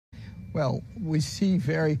Well, we see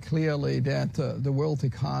very clearly that the world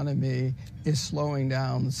economy is slowing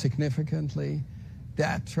down significantly.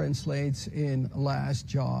 That translates in less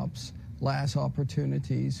jobs, less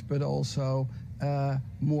opportunities, but also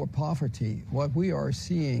more poverty. What we are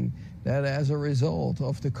seeing that as a result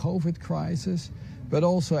of the COVID crisis, but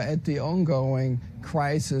also at the ongoing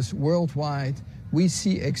crisis worldwide, we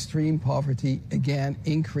see extreme poverty again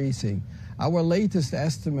increasing. Our latest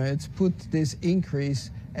estimates put this increase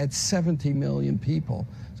at 70 million people.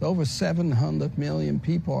 So over 700 million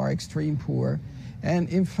people are extreme poor. And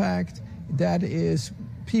in fact, that is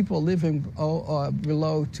people living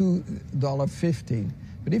below $2.50.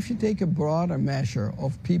 But if you take a broader measure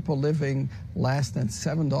of people living less than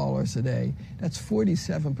 $7 a day, that's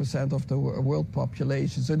 47% of the world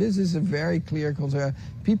population. So this is a very clear concern.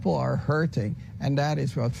 People are hurting, and that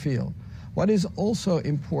is what feel. What is also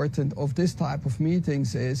important of this type of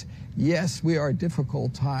meetings is, yes, we are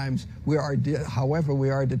difficult times. However,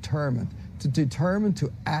 we are determined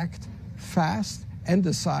to act fast and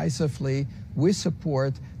decisively with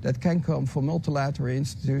support that can come from multilateral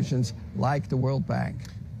institutions like the World Bank.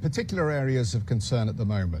 Particular areas of concern at the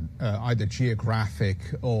moment, either geographic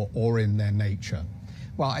or in their nature?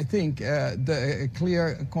 Well, I think the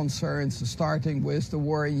clear concerns, starting with the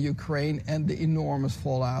war in Ukraine and the enormous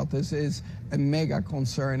fallout. This is a mega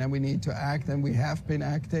concern, and we need to act, and we have been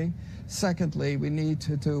acting. Secondly, we need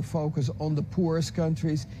to focus on the poorest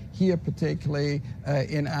countries, here particularly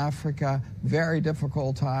in Africa, very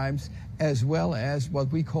difficult times, as well as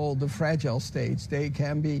what we call the fragile states. They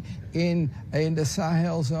can be in the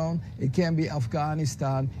Sahel zone, it can be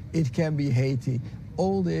Afghanistan, it can be Haiti.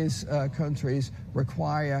 All these countries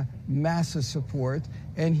require massive support,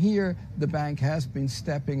 and here the bank has been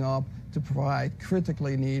stepping up to provide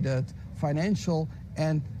critically needed financial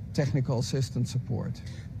and technical assistance support.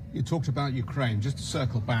 You talked about Ukraine. Just to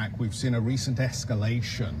circle back, we've seen a recent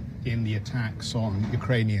escalation in the attacks on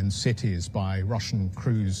Ukrainian cities by Russian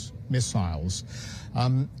cruise missiles.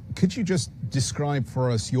 Could you just describe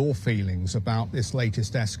for us your feelings about this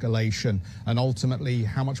latest escalation and ultimately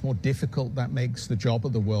how much more difficult that makes the job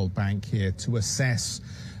of the World Bank here to assess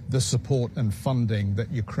the support and funding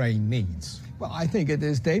that Ukraine needs? Well, I think it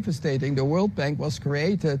is devastating. The World Bank was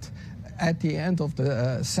created at the end of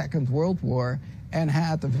the Second World War and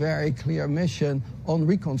had a very clear mission on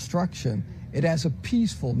reconstruction. It has a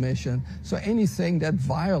peaceful mission, so anything that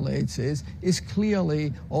violates is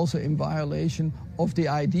clearly also in violation of the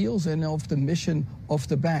ideals and of the mission of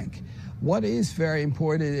the bank. What is very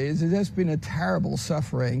important is it has been a terrible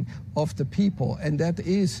suffering of the people, and that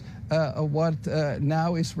is what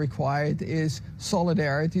now is required is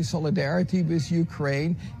solidarity with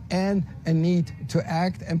Ukraine, and a need to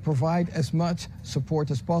act and provide as much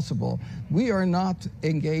support as possible. We are not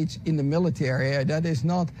engaged in the military area. That is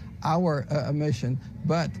not our mission.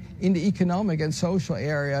 But in the economic and social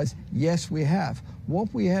areas, yes, we have.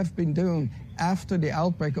 What we have been doing after the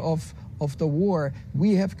outbreak of the war,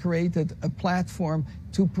 we have created a platform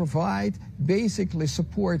to provide basically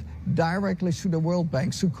support directly through the World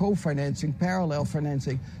Bank, through co-financing, parallel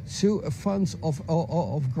financing, through funds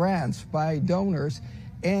of grants by donors.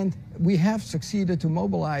 And we have succeeded to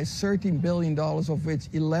mobilize $13 billion, of which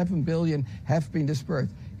 $11 billion have been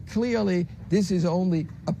dispersed. Clearly, this is only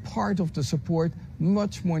a part of the support.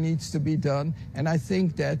 Much more needs to be done. And I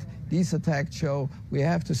think that these attacks show we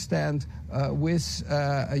have to stand with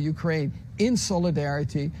Ukraine in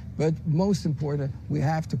solidarity, but most important, we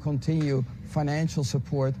have to continue financial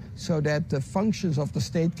support so that the functions of the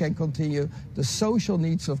state can continue, the social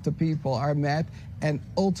needs of the people are met, and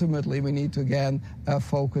ultimately we need to again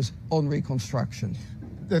focus on reconstruction.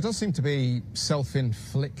 There does seem to be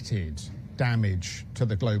self-inflicted damage to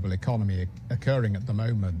the global economy occurring at the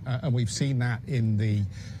moment, and we've seen that in the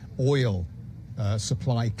oil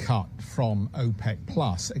supply cut from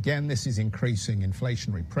OPEC+. Again, this is increasing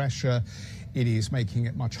inflationary pressure. It is making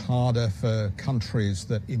it much harder for countries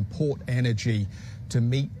that import energy to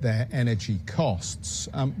meet their energy costs.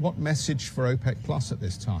 What message for OPEC+ at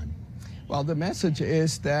this time? Well, the message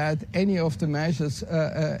is that any of the measures,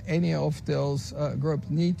 any of those groups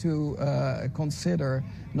need to consider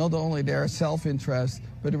not only their self-interest,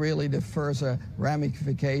 but really the further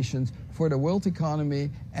ramifications for the world economy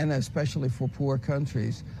and especially for poor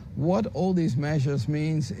countries. What all these measures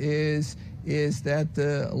means is that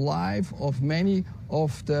the life of many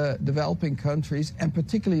of the developing countries, and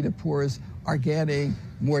particularly the poorest, are getting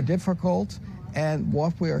more difficult, and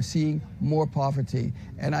what we are seeing, more poverty.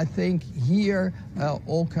 And I think here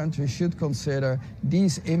all countries should consider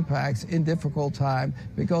these impacts in difficult time,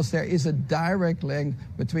 because there is a direct link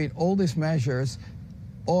between all these measures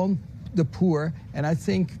on the poor, and I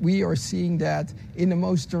think we are seeing that in the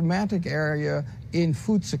most dramatic area in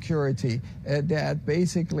food security, that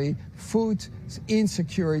basically food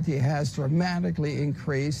insecurity has dramatically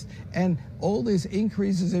increased, and all these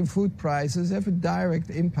increases in food prices have a direct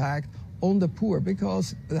impact on the poor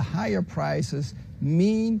because the higher prices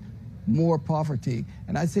mean more poverty.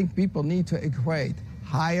 And I think people need to equate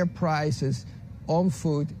higher prices on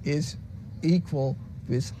food is equal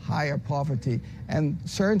with higher poverty. And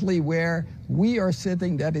certainly where we are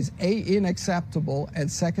sitting, that is unacceptable,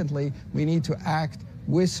 and secondly, we need to act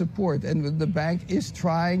with support. And the bank is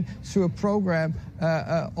trying through a program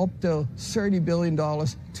up to $30 billion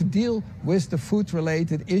to deal with the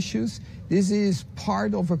food-related issues. This is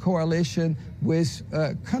part of a coalition with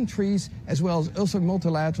countries as well as also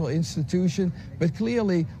multilateral institutions, but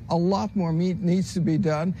clearly a lot more needs to be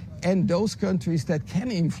done, and those countries that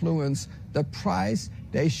can influence the price,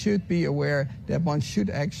 they should be aware that one should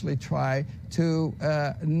actually try to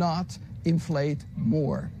not inflate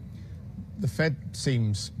more. The Fed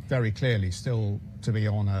seems very clearly still to be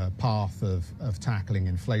on a path of tackling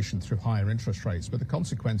inflation through higher interest rates, but the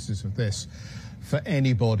consequences of this for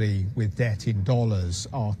anybody with debt in dollars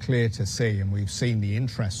are clear to see, and we've seen the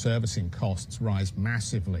interest servicing costs rise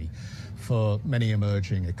massively for many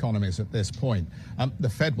emerging economies at this point. The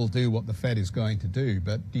Fed will do what the Fed is going to do,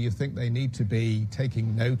 but do you think they need to be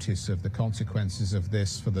taking notice of the consequences of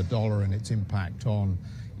this for the dollar and its impact on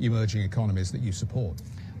emerging economies that you support?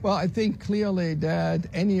 Well, I think clearly that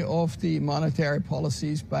any of the monetary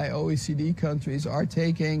policies by OECD countries are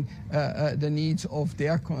taking the needs of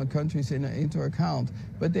their countries into account,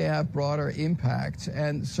 but they have broader impacts.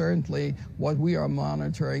 And certainly what we are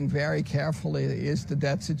monitoring very carefully is the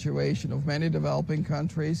debt situation of many developing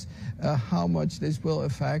countries, how much this will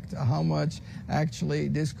affect, how much actually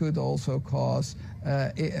this could also cause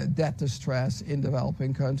debt distress in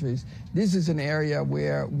developing countries. This is an area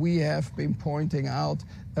where we have been pointing out,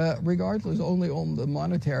 regardless only on the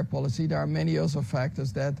monetary policy, there are many other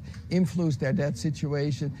factors that influence their debt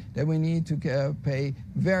situation that we need to pay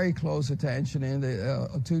very close attention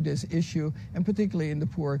to this issue, and particularly in the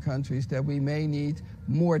poorer countries, that we may need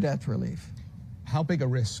more debt relief. How big a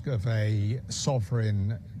risk of a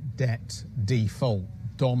sovereign debt default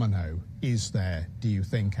domino is there, do you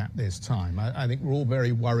think, at this time? I think we're all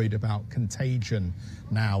very worried about contagion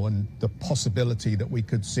now and the possibility that we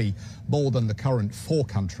could see more than the current 4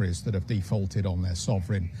 countries that have defaulted on their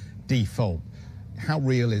sovereign default. How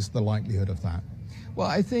real is the likelihood of that? Well,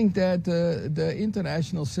 I think that the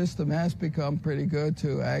international system has become pretty good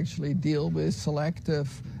to actually deal with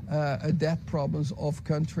selective debt problems of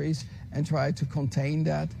countries and try to contain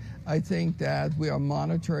that. I think that we are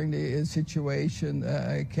monitoring the situation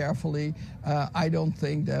carefully. I don't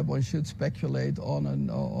think that one should speculate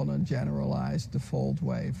on a generalized default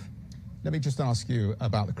wave. Let me just ask you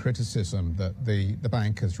about the criticism that the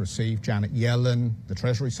bank has received. Janet Yellen, the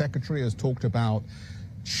Treasury Secretary, has talked about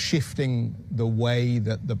shifting the way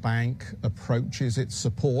that the bank approaches its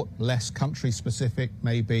support, less country-specific,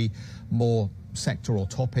 maybe more sector or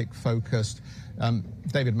topic focused.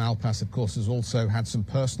 David Malpass, of course, has also had some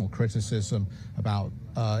personal criticism about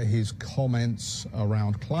his comments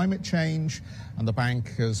around climate change, and the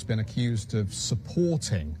bank has been accused of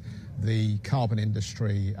supporting the carbon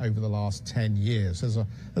industry over the last 10 years.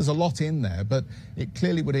 There's a lot in there, but it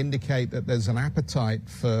clearly would indicate that there's an appetite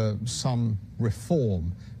for some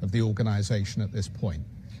reform of the organization at this point.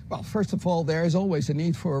 Well, first of all, there is always a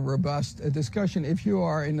need for a robust discussion. If you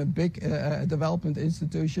are in a big development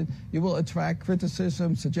institution, you will attract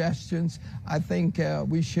criticism, suggestions. I think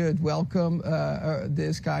we should welcome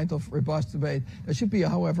this kind of robust debate. There should be,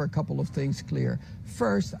 however, a couple of things clear.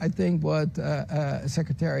 First, I think what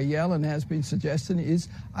Secretary Yellen has been suggesting is,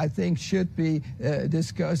 I think, should be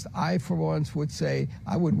discussed. I, for once, would say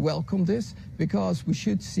I would welcome this, because we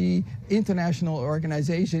should see international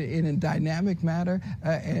organization in a dynamic manner,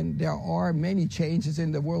 and there are many changes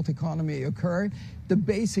in the world economy occurring. The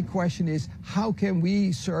basic question is, how can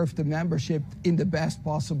we serve the membership in the best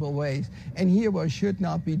possible ways? And here one should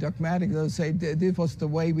not be dogmatic. They'll say, this was the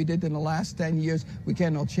way we did in the last 10 years. We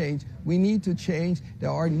cannot change. We need to change. There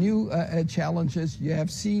are new challenges. You have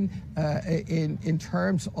seen in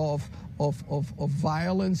terms of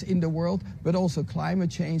violence in the world, but also climate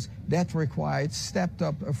change that required stepped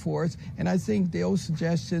up efforts. And I think those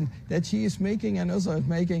suggestions that she is making and others are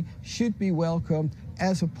making should be welcomed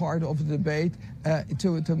as a part of the debate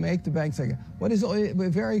to make the bank sector. What is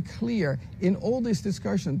very clear in all this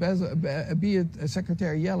discussion, be it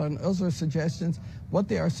Secretary Yellen and other suggestions, what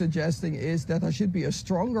they are suggesting is that there should be a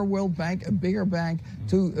stronger World Bank, a bigger bank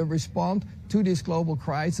to respond to these global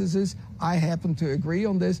crises. I happen to agree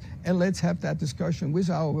on this, and let's have that discussion with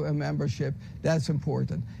our membership. That's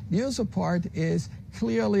important. The other part is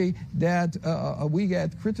clearly that we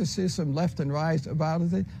get criticism left and right about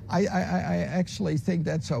it. I actually think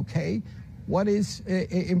that's okay. What is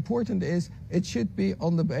important is it should be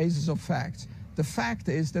on the basis of facts. The fact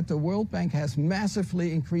is that the World Bank has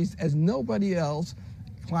massively increased, as nobody else,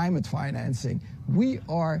 climate financing. We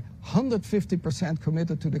are 150%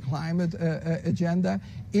 committed to the climate agenda.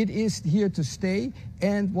 It is here to stay,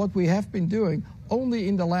 and what we have been doing only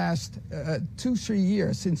in the last 2-3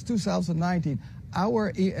 years, since 2019,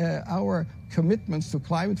 our commitments to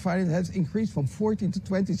climate finance has increased from $14 to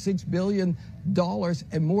 $26 billion,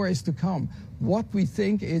 and more is to come. What we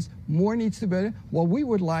think is more needs to be done. What we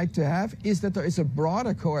would like to have is that there is a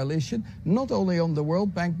broader coalition, not only on the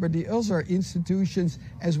World Bank, but the other institutions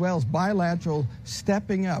as well as bilateral,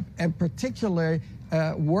 stepping up, and particularly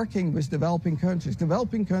working with developing countries.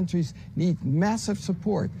 Developing countries need massive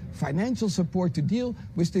support, financial support to deal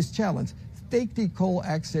with this challenge. Take the coal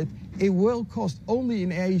exit. It will cost only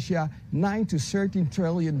in Asia $9 to $13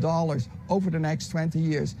 trillion over the next 20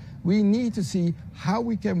 years. We need to see how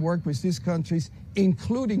we can work with these countries,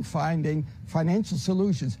 including finding financial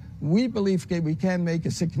solutions. We believe that we can make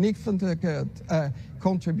a significant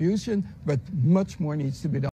contribution, but much more needs to be done.